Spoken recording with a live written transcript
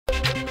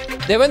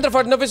Devendra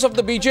Fadnavis of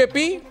the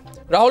BJP,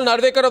 Rahul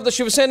Narvekar of the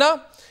Shiv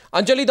Sena,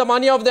 Anjali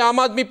Damania of the Aam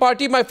Aadmi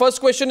Party. My first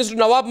question is to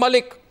Nawab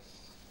Malik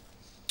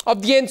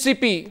of the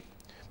NCP.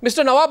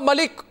 Mr. Nawab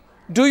Malik,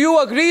 do you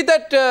agree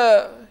that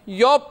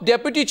your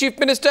Deputy Chief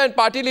Minister and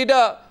Party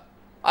Leader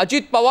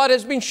Ajit Pawar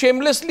has been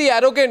shamelessly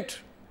arrogant?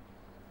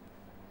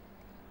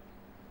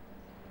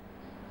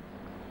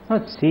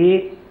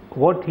 See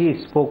what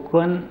he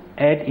spoken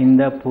at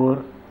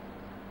Indapur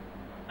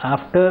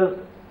after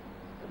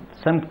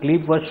some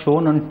clip was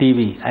shown on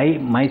TV. I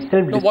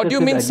myself. No, what do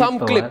you mean Ajit some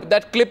Pawar. clip?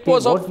 That clip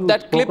was of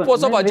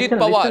Ajit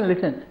Pawar.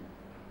 Listen.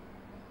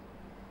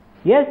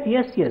 Yes.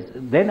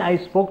 Then I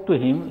spoke to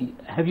him.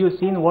 Have you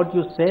seen what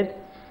you said?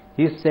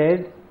 He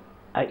said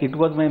it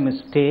was my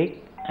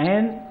mistake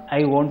and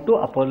I want to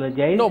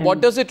apologize. No,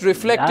 what does it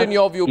reflect in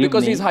your view?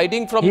 Because he's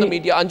hiding from the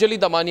media. Anjali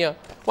Damania.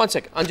 One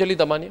second. Anjali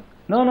Damania.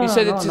 No. He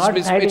said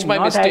it's my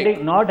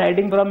mistake. Not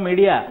hiding from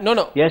media.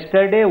 No.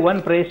 Yesterday,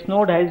 one press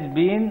note has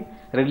been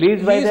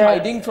released by the... He is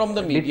hiding from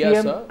the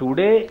media, sir.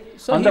 Today,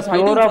 sir, on the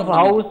floor of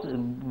house,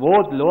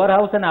 both lower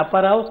house and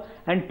upper house,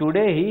 and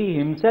today he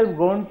himself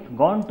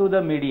gone to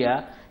the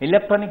media,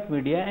 electronic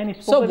media, and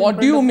spoken. So what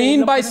do you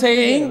mean by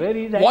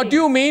saying? What do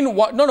you mean?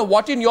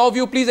 What in your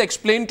view? Please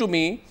explain to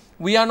me.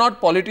 We are not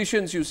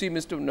politicians, you see,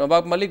 Mr.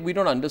 Nawab Malik. We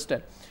don't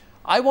understand.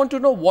 I want to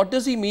know what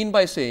does he mean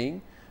by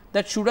saying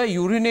that should I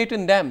urinate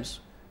in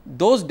dams?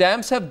 Those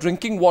dams have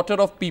drinking water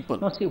of people.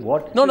 No, see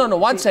what? No.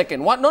 One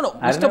second.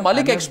 Mr.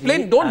 Malik,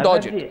 explain. Don't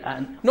dodge it.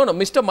 No.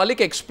 Mr.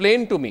 Malik,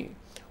 explain to me.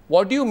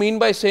 What do you mean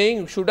by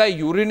saying should I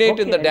urinate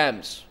in the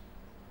dams?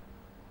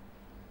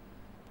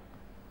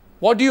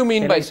 What do you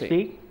mean by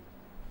saying?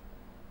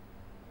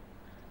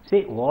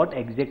 See what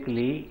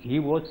exactly he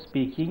was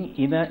speaking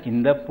in a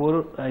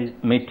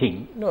Indapur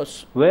meeting,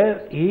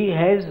 where he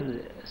has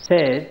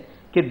said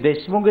that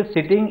Deshmukh is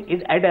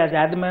sitting at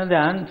Azad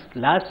Maidan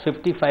last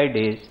 55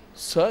 days.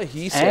 Sir,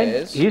 he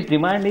says... And his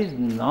demand is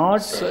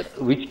not... Sir,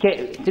 which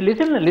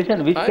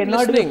listen, which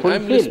cannot be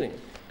fulfilled.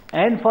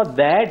 And for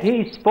that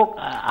he spoke...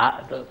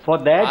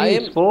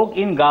 he spoke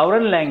in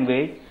Gauran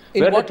language,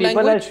 where the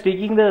people are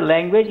speaking the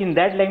language. In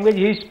that language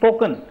he is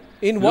spoken.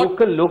 In what?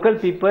 Local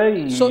people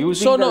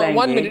using the language.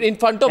 1 minute. In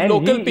front of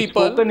local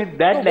people. Spoken in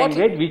that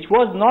language, which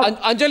was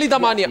not. Anjali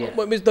Damania,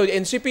 the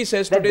NCP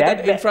says today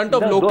that in front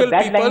of local people.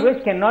 That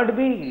language cannot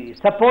be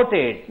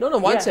supported. No,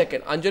 one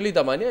second. Anjali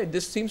Damania,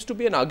 this seems to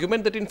be an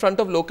argument that in front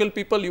of local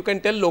people, you can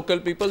tell local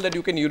people that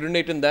you can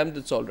urinate in them.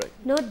 That's all right.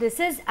 No, this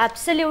is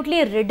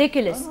absolutely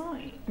ridiculous.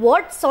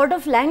 What sort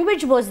of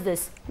language was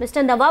this?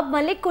 Mr. Nawab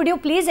Malik, could you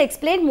please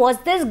explain? Was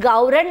this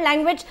Gauran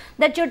language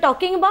that you're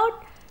talking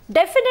about?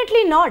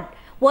 Definitely not.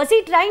 Was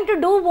he trying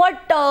to do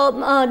what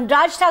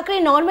Raj Thackeray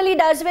normally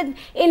does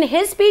in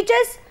his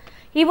speeches?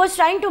 He was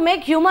trying to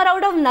make humor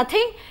out of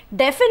nothing?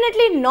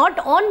 Definitely not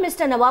on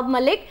Mr. Nawab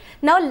Malik.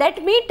 Now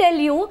let me tell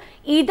you,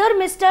 either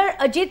Mr.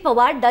 Ajit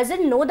Pawar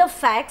doesn't know the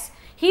facts.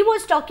 He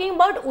was talking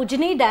about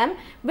Ujni Dam,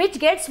 which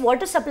gets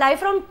water supply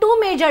from 2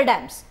 major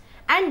dams.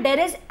 And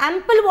there is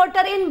ample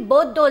water in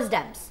both those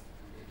dams.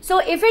 So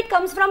if it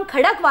comes from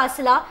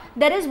Khadakwasla,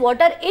 there is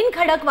water in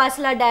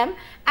Khadakwasla Dam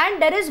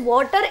and there is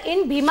water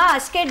in Bhima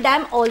Asket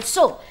Dam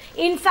also.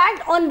 In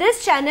fact, on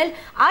this channel,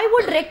 I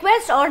would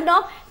request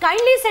Arnav,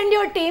 kindly send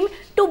your team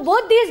to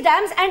both these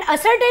dams and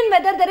ascertain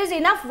whether there is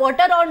enough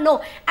water or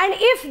no. And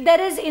if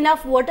there is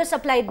enough water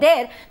supply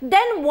there,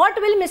 then what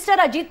will Mr.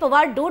 Ajit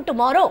Pawar do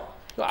tomorrow?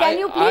 Can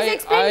you please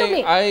explain to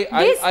me?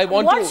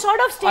 What sort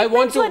of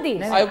statements were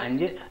these?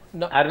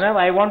 Arnav,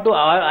 I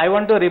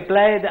want to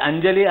reply the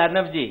Anjali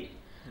Arnavji.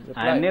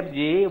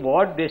 Arnavji,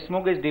 what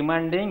Deshmukh is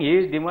demanding, he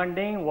is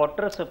demanding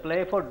water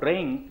supply for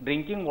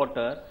drinking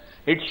water.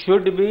 It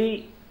should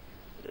be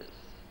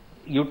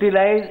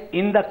utilized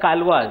in the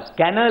kalwas.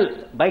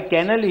 By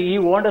canal, he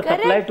wants a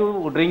supply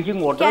to drinking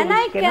water. Can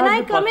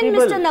I come in,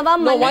 Mr. Nawab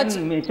Malik?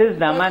 Mrs.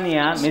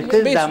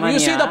 Damania. You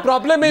see, the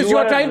problem is you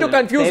are trying to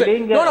confuse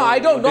it. No, I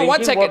don't. No,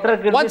 1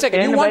 second. 1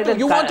 second.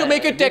 You want to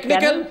make it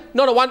technical?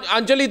 No,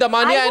 Anjali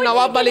Damania and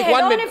Nawab Malik.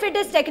 1 minute. If it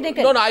is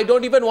technical. No, I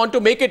don't even want to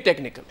make it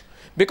technical.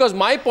 Because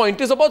my point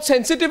is about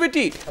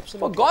sensitivity. Absolutely.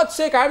 For God's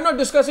sake, I am not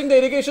discussing the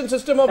irrigation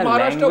system of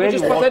Maharashtra, which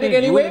is pathetic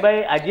anyway.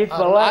 By Ajit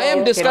Pawar, I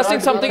am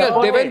discussing something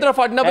else. Devendra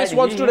Fadnavis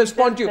wants to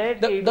respond to you.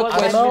 The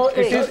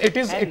question it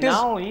is.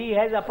 Now he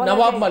has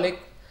Nawab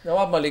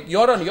Malik,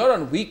 you're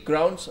on weak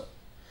ground, sir.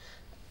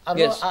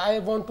 Yes. I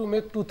want to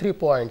make 2-3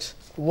 points.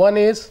 One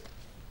is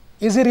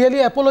he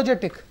really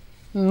apologetic?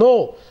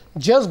 No.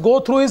 Just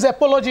go through his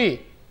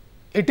apology.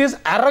 It is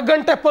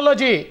arrogant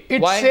apology.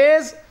 It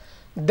says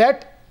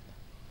that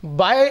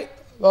by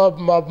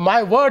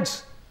my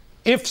words,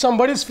 if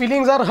somebody's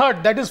feelings are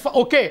hurt, that is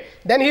okay.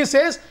 Then he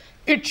says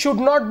it should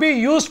not be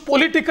used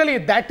politically.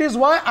 That is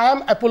why I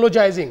am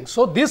apologizing.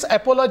 So this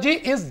apology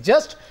is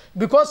just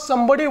because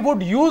somebody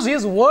would use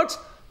his words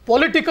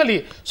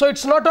politically. So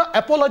it's not an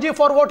apology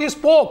for what he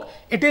spoke.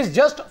 It is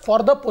just for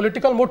the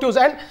political motives.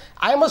 And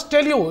I must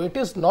tell you, it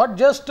is not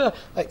just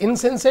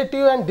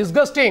insensitive and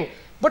disgusting,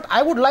 but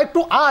I would like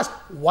to ask,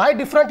 why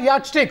different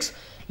yardsticks?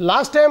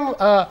 Last time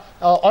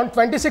on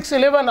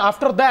 26/11,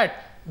 after that,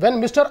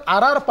 when Mr.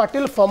 R.R.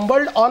 Patil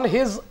fumbled on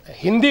his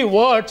Hindi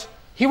words,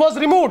 he was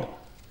removed.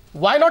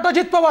 Why not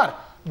Ajit Pawar?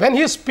 When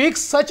he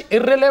speaks such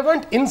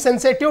irrelevant,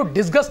 insensitive,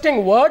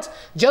 disgusting words,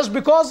 just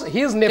because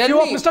he is nephew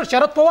of Mr.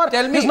 Sharad Pawar,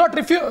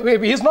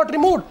 he is not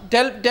removed.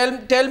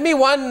 Tell me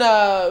one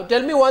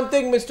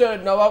thing,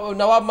 Mr.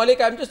 Nawab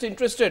Malik. I'm just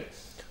interested.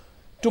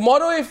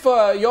 Tomorrow, if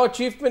your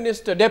Chief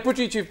Minister,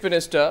 Deputy Chief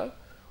Minister,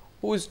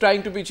 who is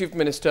trying to be Chief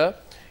Minister,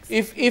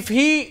 if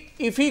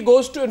he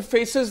goes to and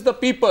faces the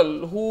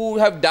people who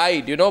have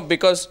died, you know,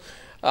 because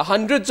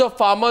hundreds of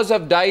farmers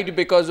have died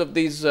because of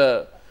these.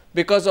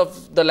 Because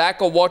of the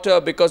lack of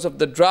water, because of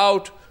the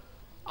drought.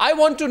 I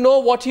want to know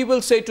what he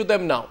will say to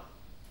them now.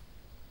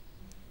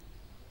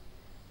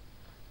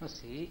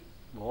 See,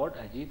 what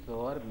Ajit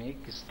Pawar make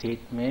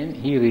statement,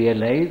 he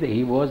realized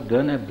he was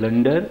done a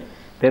blunder.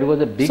 There was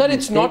a big Sir,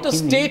 it's not a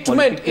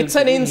statement, it's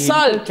an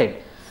insult.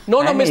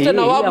 No, Mr.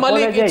 Nawab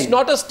Malik, it's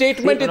not a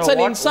statement, it's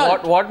an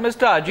insult. What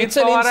Mr. Ajit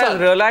Pawar has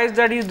realized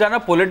that he's done a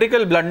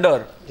political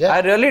blunder. Yeah.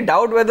 I really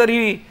doubt whether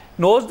he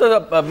knows the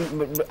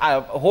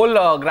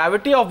whole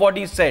gravity of what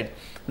he said.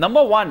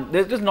 Number one,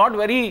 this is not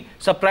very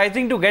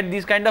surprising to get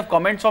these kind of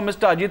comments from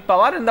Mr. Ajit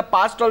Pawar. In the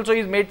past also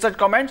he's made such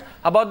comments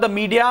about the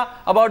media,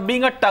 about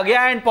being a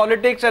tagya in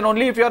politics, and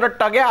only if you're a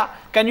tagya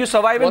can you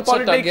survive in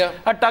politics.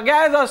 A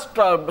tagya is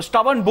a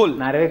stubborn bull.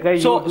 Narvekar,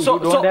 you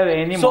don't have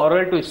any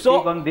moral to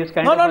speak on this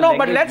kind of language.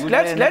 But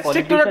let's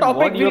stick to the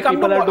topic. We'll come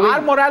to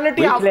our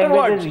morality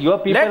afterwards.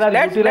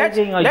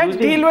 Let's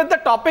deal with the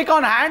topic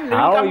on hand.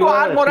 We'll come to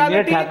our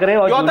morality.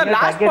 You're the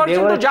last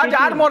person to judge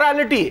our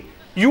morality.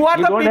 You are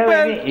the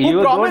people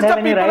who promised the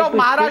people of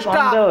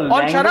Maharashtra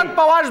on Sharad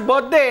Pawar's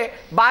birthday,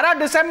 12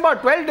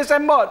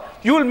 December,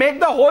 you will make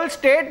the whole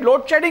state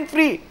load shedding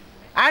free.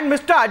 And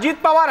Mr.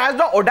 Ajit Pawar has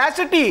the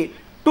audacity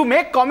to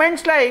make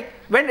comments like,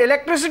 when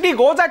electricity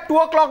goes at 2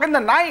 o'clock in the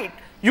night,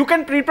 you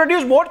can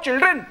reproduce more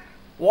children.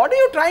 What are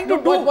you trying to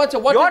do?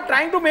 You are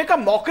trying to make a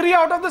mockery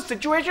out of the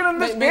situation in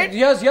the state.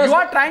 Yes. You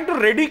are trying to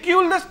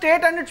ridicule the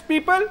state and its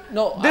people.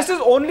 No, this is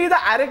only the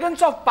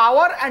arrogance of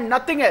power and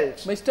nothing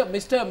else.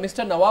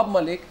 Mr. Nawab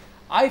Malik,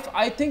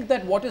 I think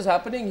that what is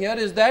happening here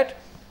is that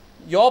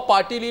your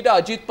party leader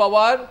Ajit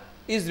Pawar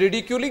is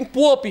ridiculing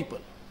poor people.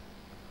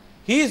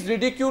 He is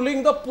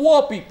ridiculing the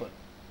poor people,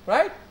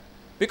 right?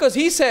 Because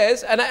he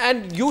says,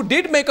 and you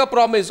did make a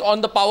promise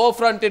on the power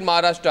front in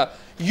Maharashtra,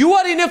 you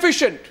are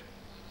inefficient.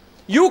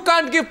 You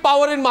can't give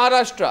power in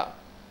Maharashtra.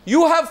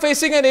 You have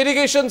facing an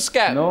irrigation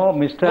scam. No,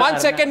 Mr. One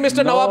second,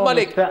 Mr. Nawab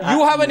Malik.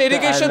 You have an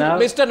irrigation,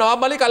 Mr. Nawab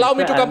Malik. Allow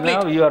me to complete.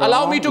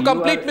 Allow me to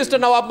complete, Mr.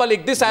 Nawab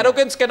Malik. This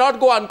arrogance cannot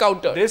go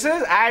uncountered. This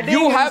is adding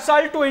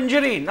insult to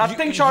injury.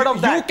 Nothing short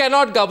of that. You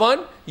cannot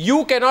govern.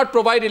 You cannot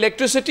provide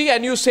electricity,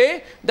 and you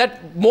say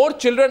that more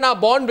children are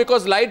born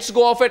because lights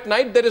go off at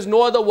night. There is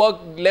no other work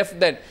left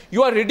then.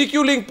 You are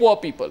ridiculing poor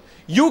people.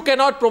 You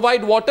cannot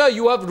provide water.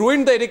 You have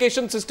ruined the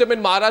irrigation system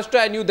in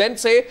Maharashtra, and you then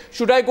say,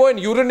 should I go and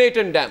urinate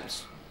in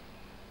dams?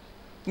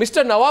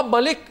 Mr. Nawab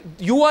Malik,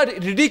 you are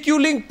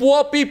ridiculing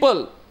poor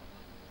people,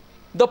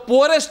 the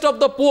poorest of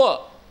the poor.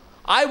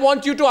 I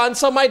want you to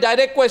answer my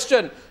direct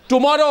question.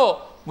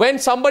 Tomorrow, when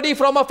somebody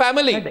from a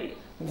family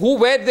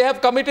where they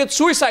have committed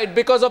suicide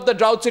because of the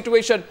drought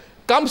situation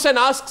comes and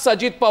asks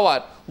Ajit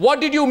Pawar,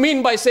 what did you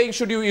mean by saying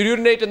should you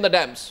urinate in the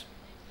dams?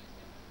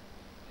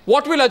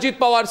 What will Ajit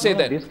Pawar say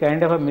then? This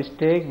kind of a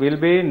mistake will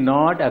be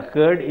not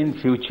occurred in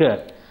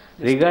future.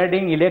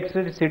 Regarding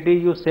electricity,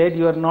 you said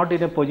you are not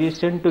in a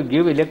position to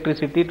give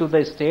electricity to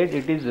the state.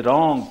 It is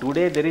wrong.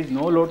 Today there is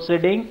no load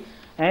shedding.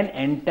 An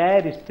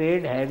entire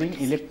state having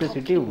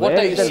electricity. Where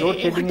is the load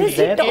shedding is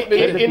there?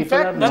 In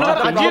fact,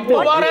 Ajit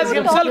Pawar has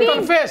himself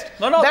confessed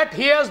that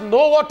he has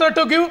no water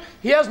to give,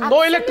 he has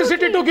no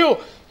electricity to give.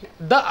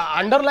 The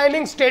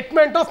underlining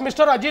statement of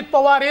Mr. Ajit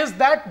Pawar is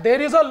that there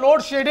is a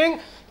load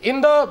shedding in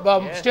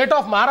the state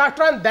of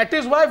Maharashtra, and that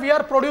is why we are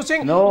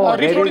reproducing more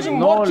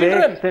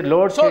children.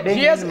 Load shedding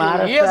in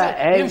Maharashtra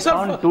as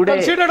on today.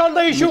 Considered on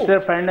the issue.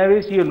 Mr.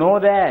 Fadnavis, you know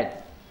that.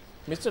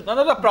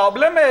 The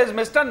problem is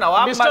Mr.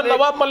 Nawab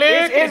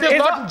Malik, it is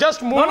not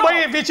just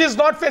Mumbai which is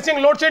not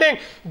facing load shedding.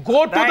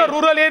 Go to the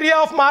rural area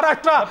of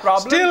Maharashtra.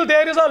 Still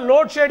there is a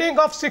load shedding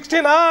of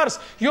 16 hours.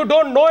 You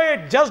don't know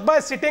it. Just by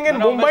sitting in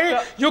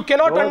Mumbai, you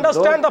cannot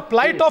understand the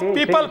plight of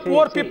people,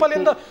 poor people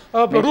in the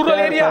rural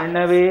area.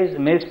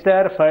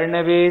 Mr.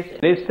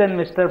 Fadnavis, listen,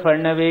 Mr.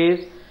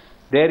 Fadnavis.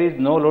 There is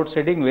no load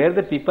shedding where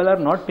the people are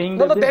not paying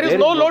the bill. There is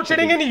no load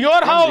shedding in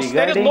your house.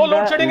 There is no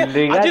load shedding in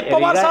Ajit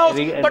Pawar's house.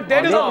 But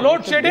there is a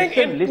load shedding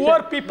in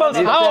poor people's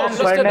house.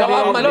 There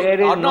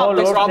is no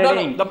load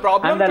shedding.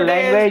 And the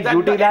language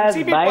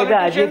utilized by the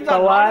Ajit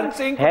Pawar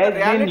has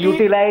been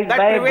utilized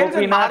by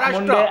Gopinath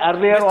Munde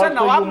earlier also.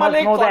 You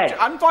must know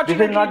that. This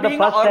is not the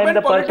first time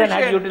the person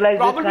has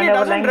utilized this kind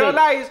of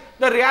language.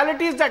 The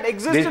realities that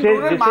exist in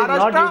rural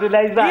Maharashtra.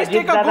 Please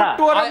take a good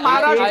tour of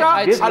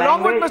Maharashtra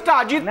along with Mr.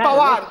 Ajit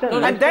Pawar.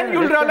 and then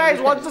you'll realize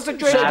what's the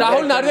situation.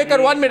 Rahul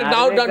Narvekar, 1 minute.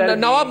 Now,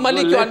 Nawab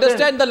Malik, you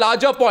understand the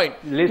larger point.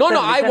 No,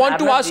 I want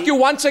to ask you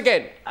once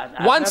again.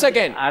 Once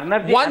again.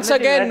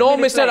 No,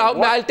 Mr.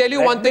 Rahul, I'll tell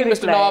you one thing,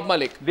 Mr. Nawab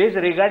Malik.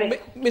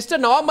 Mr.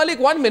 Nawab Malik,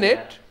 1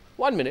 minute.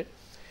 1 minute.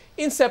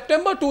 In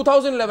September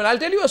 2011, I'll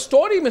tell you a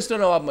story, Mr.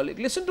 Nawab Malik.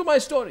 Listen to my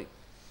story.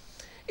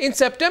 In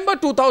September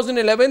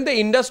 2011, the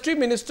industry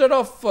minister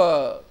of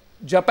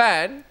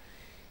Japan,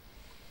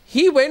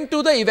 he went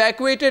to the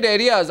evacuated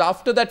areas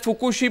after that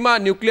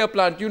Fukushima nuclear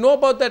plant. You know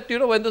about that,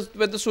 when the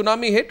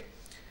tsunami hit?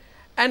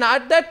 And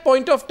at that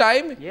point of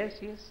time, yes.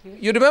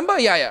 You remember?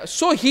 Yeah.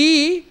 So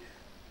he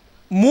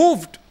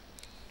moved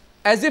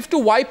as if to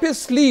wipe his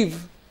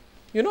sleeve.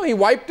 He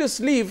wiped his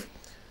sleeve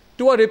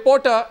to a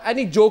reporter and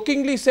he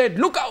jokingly said,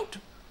 "Look out,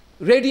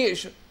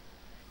 radiation."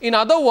 In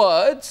other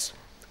words,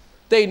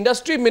 the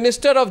industry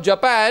minister of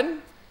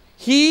Japan,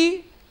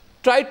 he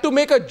tried to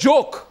make a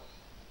joke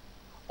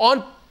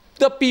on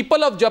the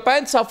people of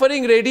Japan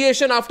suffering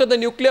radiation after the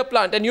nuclear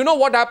plant. And you know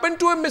what happened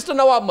to him, Mr.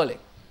 Nawab Malik?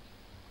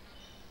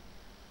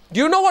 Do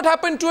you know what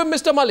happened to him,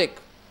 Mr. Malik?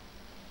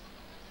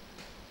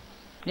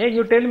 Yeah,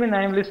 you tell me,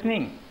 I am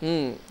listening.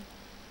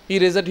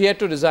 He had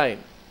to resign.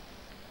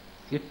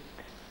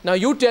 Now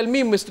you tell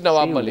me, Mr.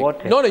 Nawab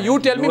Malik. No, you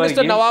tell me,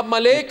 Mr. Nawab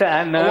Malik.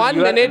 1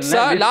 minute,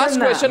 sir. Last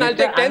question. I'll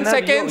take 10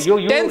 seconds.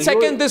 10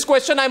 seconds. This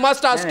question I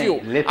must ask you.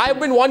 I've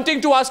been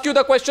wanting to ask you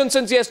the question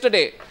since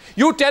yesterday.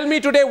 You tell me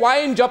today why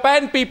in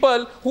Japan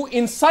people who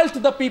insult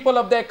the people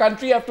of their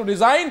country have to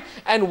resign,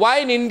 and why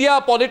in India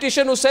a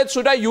politician who said,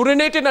 "Should I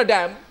urinate in a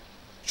dam?"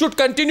 should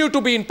continue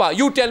to be in power.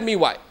 You tell me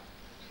why.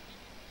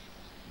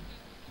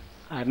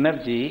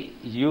 Arnabji,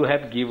 you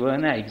have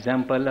given an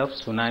example of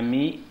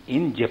tsunami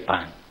in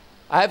Japan.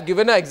 I have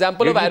given an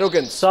example of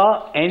arrogance.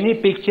 Saw any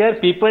picture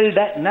people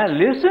died? Now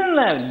listen,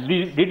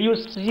 did you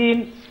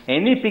see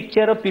any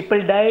picture of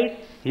people died?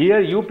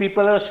 Here you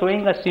people are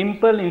showing a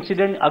simple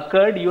incident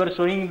occurred. You are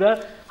showing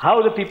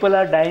how the people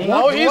are dying.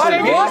 No, he's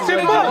saying it's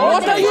simple.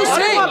 What are you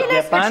saying?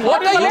 Japan.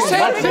 What are you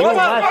saying? You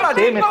must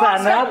say, Mr.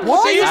 Arnab.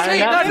 What are you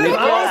saying? Mr.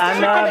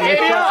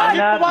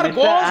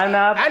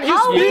 Arnab. And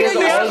he's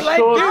speaking like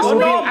this.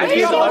 And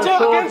he's also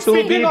against to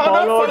be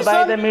followed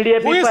by the media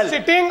people.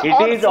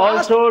 It is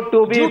also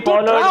to be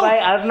followed by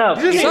Arnab.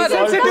 It is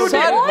also to be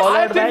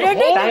followed by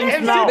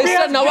Times Now.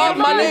 Mr. Nawab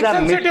Malik. It is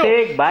a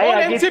mistake by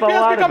Ajit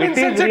Pawar, which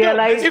is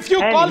realized, if you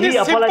call and he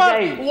this simple,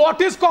 apologized.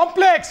 what is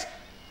complex?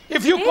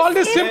 If you call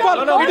this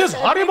simple, it is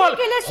horrible.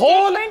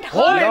 Whole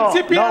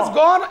NCP has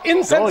gone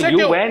insensitive.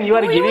 No, when you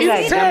are giving an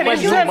example,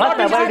 you must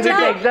avoid with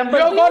the example.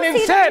 Do you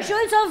see the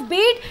visuals of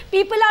beat?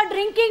 People are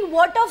drinking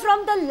water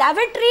from the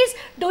lavatories.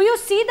 Do you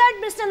see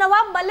that, Mr.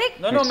 Nawab Malik?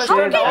 No,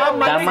 Mr. Nawab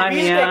Malik,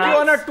 please take you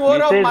on a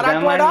tour of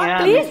Marathwada.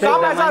 Please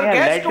come as our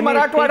guest to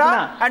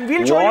Marathwada and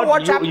we'll show you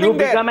what's happening there. You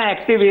become an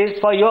activist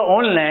for your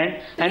own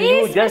land and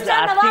you just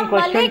asking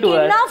question to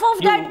us. Enough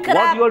of that crap.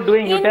 What you are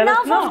doing, you tell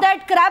us Enough of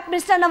that crap,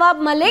 Mr. Nawab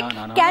Malik.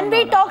 Can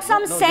we talk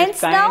some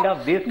sense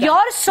now?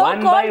 Your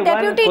so-called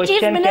deputy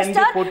chief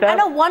minister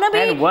and a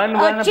wannabe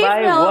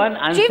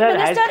chief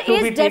minister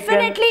is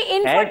definitely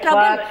in for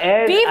trouble.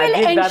 We will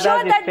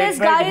ensure that this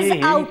guy is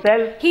out.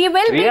 He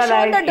will be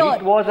shown the door.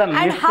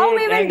 And how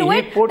we will do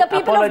it, the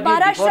people of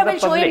Maharashtra will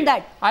show him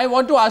that. I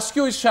want to ask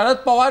you, is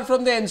Sharad Pawar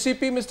from the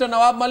NCP, Mr.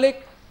 Nawab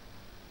Malik?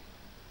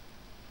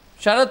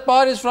 Sharad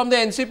Pawar is from the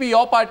NCP,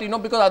 your party, no?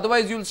 Because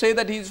otherwise you'll say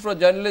that he's from a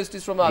journalist,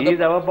 he's from the other. He is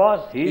our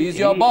boss. He's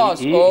your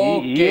boss.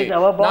 Okay. He is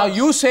our boss. Now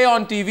you say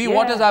on TV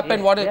what has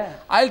happened.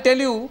 I'll tell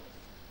you,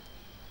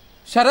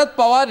 Sharad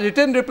Pawar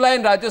written reply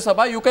in Rajya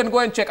Sabha, you can go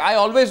and check. I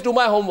always do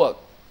my homework.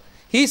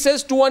 He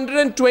says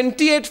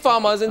 228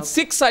 farmers in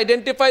 6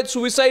 identified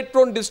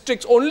suicide-prone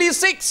districts, only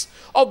 6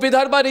 of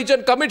Vidarbha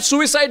region commit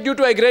suicide due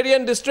to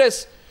agrarian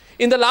distress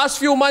in the last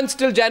few months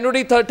till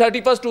January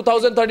 31st,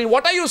 2013.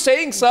 What are you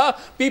saying, sir?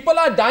 People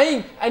are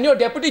dying and your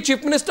deputy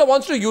chief minister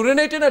wants to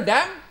urinate in a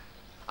dam?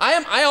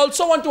 I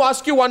also want to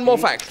ask you one more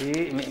fact.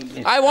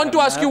 I want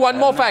to ask you one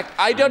more fact.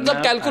 I did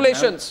some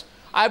calculations.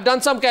 I have done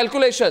some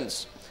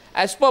calculations.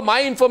 As per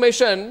my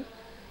information,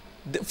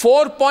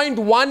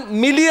 4.1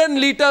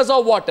 million liters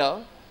of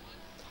water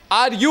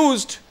are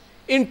used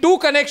in 2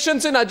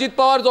 connections in Ajit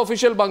Pawar's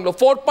official bungalow.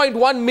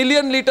 4.1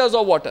 million liters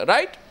of water,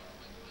 right?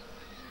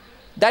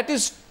 That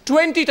is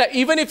 20 times.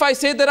 Even if I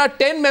say there are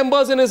 10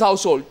 members in his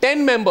household,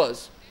 10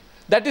 members,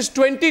 that is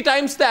 20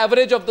 times the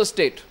average of the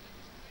state.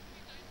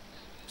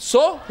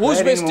 So,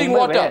 who's wasting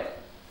water?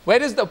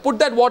 Where is the, put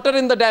that water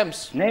in the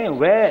dams? No,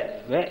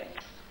 where?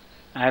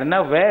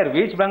 Arnav, where?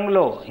 Which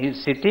bungalow?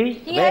 His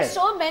city? He has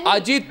so many.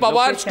 Ajit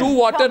Pawar's 2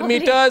 water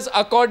meters,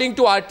 according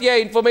to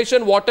RTI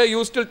information, water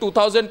used till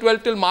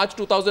 2012 till March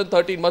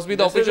 2013. Must be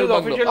the official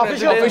bungalow.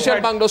 Official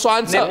bungalow. So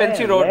answer.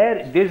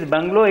 Where this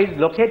bungalow is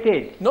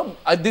located? No,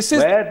 this is...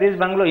 Where this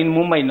bungalow? In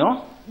Mumbai,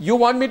 no? You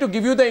want me to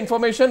give you the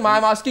information?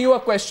 I'm asking you a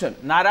question.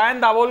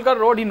 Narayan Davolkar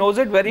Road, he knows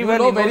it very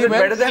well. He knows it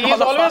better than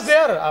all of us. He's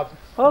always there.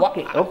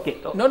 Okay.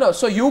 No.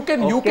 So you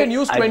can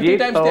use 20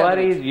 times the Pawar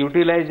average. is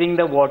utilizing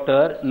the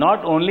water.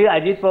 Not only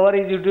Ajit Pawar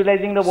is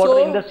utilizing the water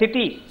in the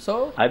city.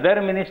 So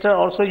other minister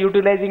also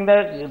utilizing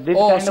this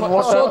kind of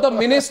water. So the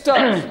minister,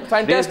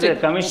 fantastic.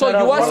 So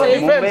you are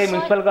saying Mumbai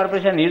Municipal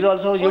Corporation is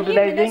also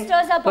utilizing.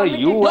 So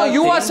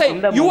you are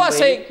saying.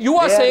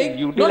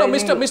 No,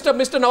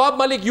 Mr. Nawab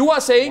Malik, you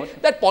are saying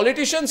that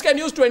politicians can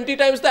use 20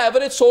 times the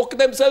average, soak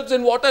themselves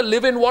in water,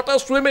 live in water,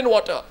 swim in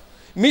water.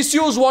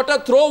 Misuse water,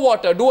 throw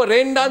water, do a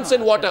rain dance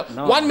in water.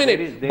 1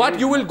 minute. But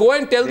you will go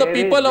and tell the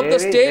people of the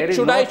state,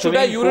 should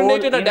I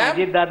urinate in a dam?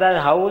 Ajit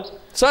Dada's house.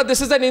 Sir, this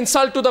is an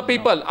insult to the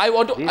people.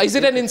 Is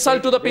it an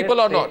insult to the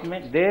people or not?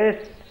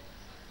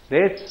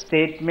 This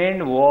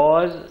statement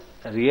was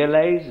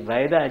realized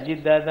by the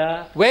Ajit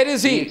Dada. Where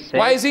is he?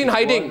 Why is he in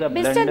hiding?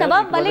 Mr.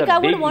 Nawab Malik, I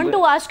would want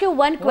to ask you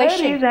one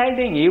question. Where is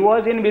hiding? He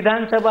was in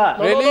Vidhan Sabha.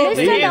 Really?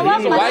 Mr.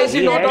 Nawab Malik, why is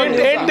he not on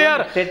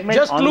there?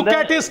 Just look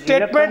at his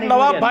statement,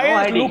 Nawab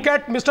Bhai. Look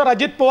at Mr.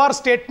 Ajit Pawar's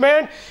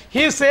statement.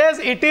 He says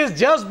it is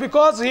just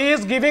because he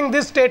is giving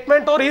this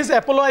statement or he is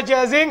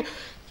apologizing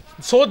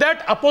so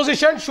that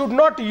opposition should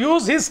not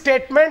use his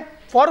statement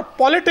for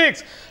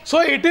politics. So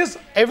it is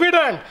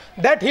evident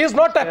that he is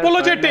not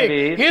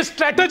apologetic, he is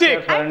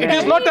strategic. It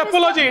is not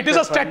apology, it is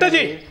a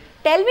strategy.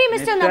 Tell me,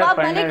 Mr. Nawab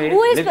Malik,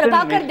 who is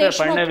Prabhakar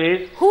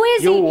Deshmukh? Who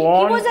is he? He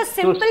was a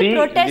simple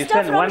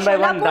protester from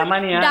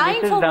Sholapur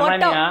dying for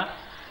water.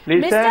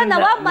 Mr.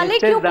 Nawab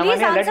Malik, you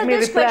please answer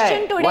this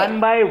question today. One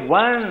by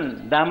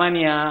one,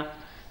 Damania.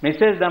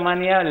 Mrs.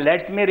 Damania,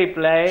 let me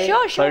reply.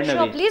 Sure,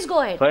 please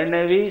go ahead.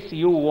 Fadnavis,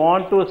 you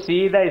want to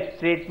see the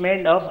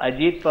statement of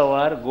Ajit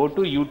Pawar, go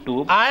to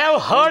YouTube. I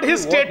have heard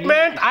his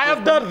statement. I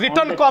have the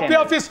written copy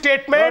of his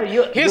statement.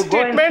 His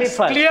statements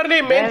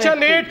clearly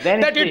mention it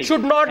that it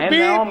should not be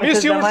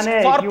misused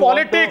for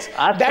politics.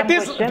 That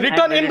is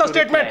written in the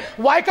statement.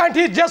 Why can't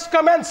he just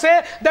come and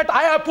say that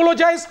I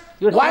apologize?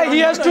 Why he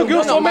has to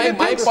give so many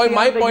things?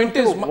 My point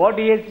is, what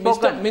he has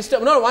spoken.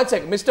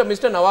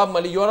 Mr. Nawab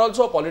Malik, you are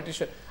also a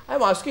politician. I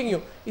am asking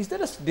you, is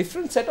there a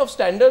different set of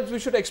standards we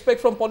should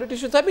expect from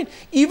politicians? I mean,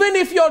 even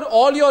if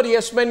all your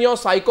yes men, your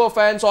psycho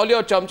fans, all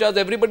your chamchas,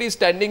 everybody is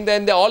standing there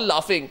and they are all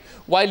laughing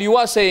while you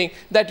are saying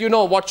that,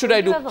 what should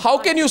I do? How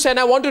can you say, and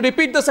I want to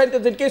repeat the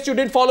sentence in case you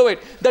didn't follow it.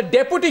 The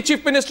Deputy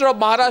Chief Minister of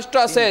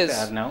Maharashtra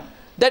says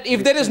that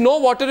if there is no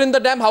water in the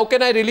dam, how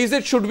can I release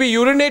it? Should we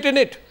urinate in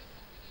it?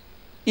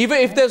 Even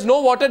if there's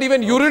no water,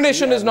 even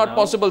urination is not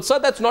possible. Sir,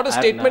 that's not a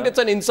statement, it's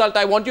an insult.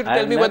 I want you to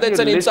tell me whether it's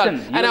an insult.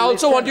 And I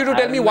also want you to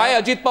tell me why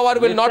Ajit Pawar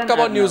will not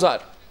come on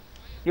Newshour.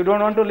 You don't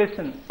want to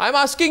listen. I'm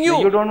asking you.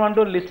 You don't want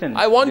to listen.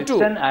 I want to.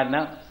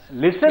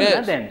 Listen,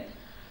 yes. Then.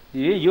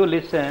 You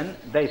listen,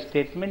 the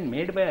statement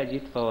made by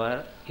Ajit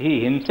Pawar,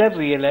 he himself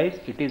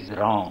realized it is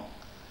wrong.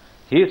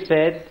 He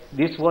said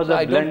this was a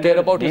blunder. I don't care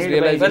about his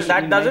realization. Well,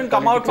 that doesn't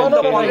come out from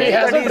the policy.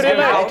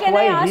 That's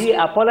why he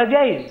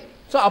apologized.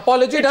 So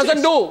apology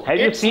doesn't do.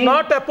 It's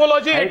not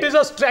apology, it is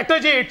a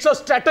strategy. It's a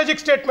strategic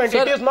statement.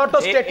 Sir, it is not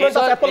a statement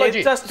of apology.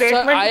 It's a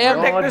statement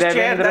to protect this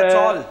chair, that's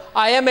all.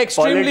 I am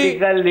extremely...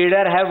 Political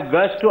leader have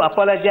guts to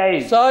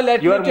apologize. Sir,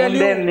 let me tell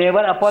you...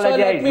 never apologize. Sir,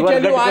 let me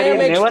tell you, I am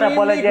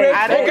extremely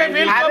grateful. Okay,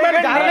 we'll come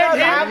and garland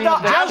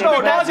him. Just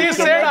because he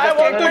said, I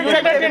want to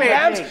urinate in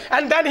dams,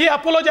 and then he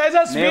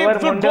apologizes, we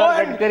should go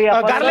and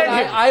garland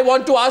him. I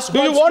want to ask... Do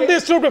you want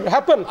this to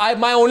happen?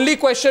 My only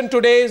question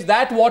today is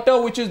that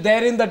water which is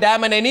there in the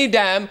dam and any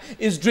dam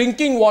is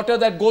drinking water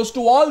that goes to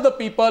all the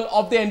people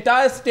of the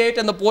entire state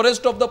and the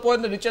poorest of the poor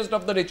and the richest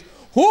of the rich.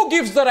 Who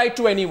gives the right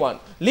to anyone,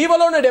 leave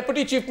alone a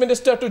deputy chief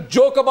minister, to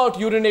joke about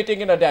urinating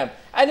in a dam?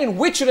 And in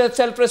which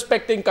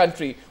self-respecting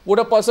country would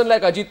a person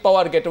like Ajit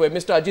Pawar get away?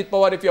 Mr. Ajit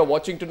Pawar, if you are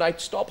watching tonight,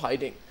 stop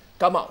hiding.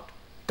 Come out.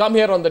 Come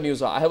here on the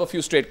Newshour. I have a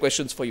few straight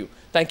questions for you.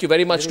 Thank you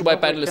very much to my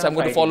panelists. I'm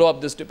going to follow up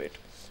this debate.